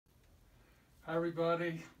Hi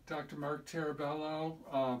everybody, Dr. Mark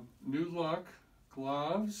Tarabello. New look,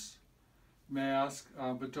 gloves, mask,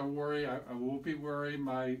 but don't worry, I will be wearing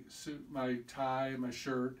my suit, my tie, my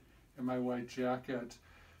shirt, and my white jacket.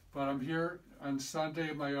 But I'm here on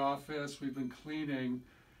Sunday in my office. We've been cleaning,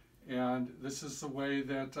 and this is the way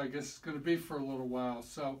that I guess it's going to be for a little while.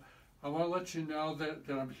 So I want to let you know that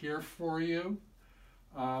I'm here for you.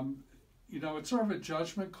 It's sort of a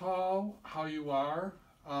judgment call, how you are.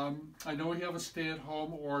 I know we have a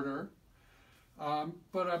stay-at-home order,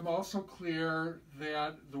 but I'm also clear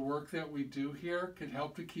that the work that we do here can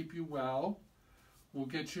help to keep you well. We'll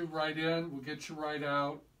get you right in, we'll get you right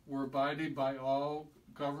out. We're abiding by all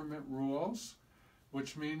government rules,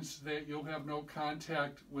 which means that you'll have no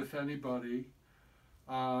contact with anybody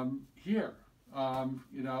here. And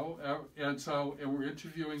we're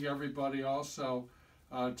interviewing everybody also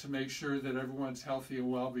to make sure that everyone's healthy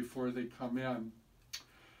and well before they come in.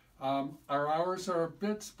 Our hours are a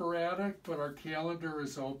bit sporadic, but our calendar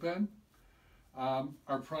is open.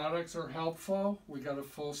 Our products are helpful. We got a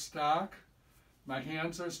full stock. My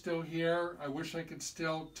hands are still here. I wish I could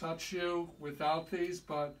still touch you without these,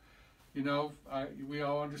 but we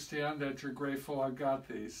all understand that you're grateful I got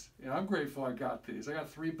these. And I'm grateful I got these. I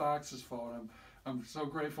got 3 boxes full, and I'm so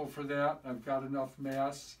grateful for that. I've got enough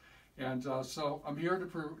masks. And so I'm here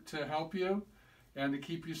to help you and to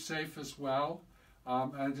keep you safe as well.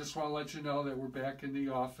 I just want to let you know that we're back in the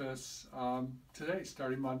office today,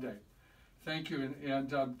 starting Monday. Thank you,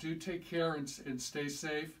 and do take care and stay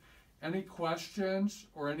safe. Any questions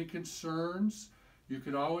or any concerns, you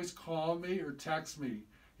could always call me or text me.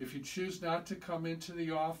 If you choose not to come into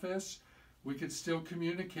the office, we could still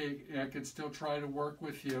communicate, and I could still try to work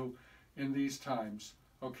with you in these times.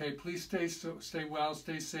 Okay, please stay well,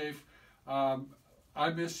 stay safe. I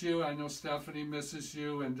miss you. I know Stephanie misses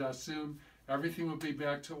you, and soon everything will be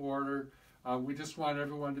back to order. We just want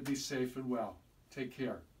everyone to be safe and well. Take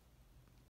care.